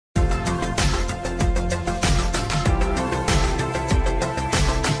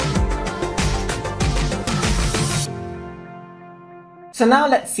So now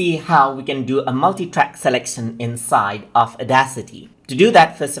let's see how we can do a multi-track selection inside of Audacity. To do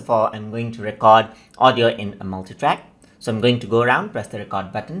that, first of all, I'm going to record audio in a multi-track. So I'm going to go around, press the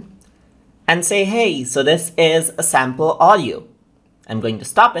record button and say, hey, so this is a sample audio. I'm going to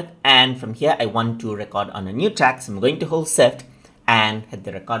stop it, and from here I want to record on a new track. So I'm going to hold Shift and hit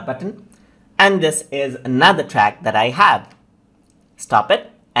the record button. And this is another track that I have. Stop it.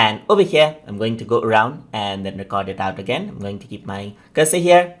 And over here, I'm going to go around and then record it out again. I'm going to keep my cursor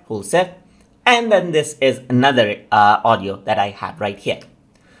here, hold Shift, and then this is another audio that I have right here.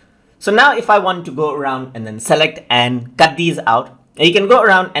 So now if I want to go around and then select and cut these out, you can go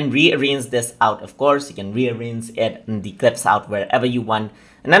around and rearrange this out. Of course, you can rearrange it in the clips out wherever you want.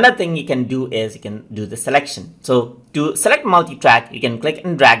 Another thing you can do is you can do the selection. So to select multi-track, you can click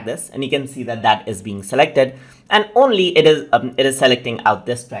and drag this, and you can see that that is being selected, and only it is selecting out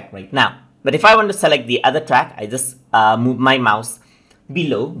this track right now. But if I want to select the other track, I just move my mouse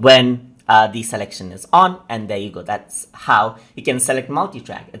below when the selection is on, and there you go. That's how you can select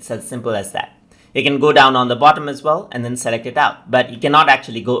multi-track. It's as simple as that. You can go down on the bottom as well and then select it out, but you cannot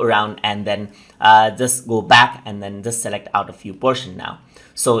actually go around and then just go back and then just select out a few portion now.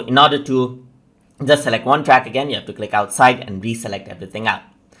 So in order to just select one track again, you have to click outside and reselect everything out.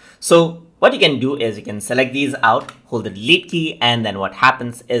 So what you can do is you can select these out, hold the delete key, and then what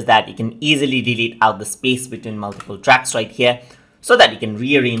happens is that you can easily delete out the space between multiple tracks right here, so that you can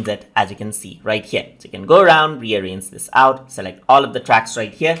rearrange it as you can see right here. So you can go around, rearrange this out, select all of the tracks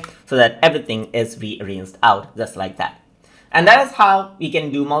right here so that everything is rearranged out just like that. And that is how we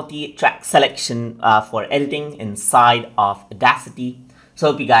can do multi-track selection for editing inside of Audacity.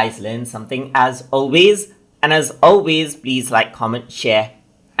 So hope you guys learned something as always. And as always, please like, comment, share,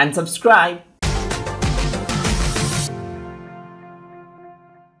 and subscribe.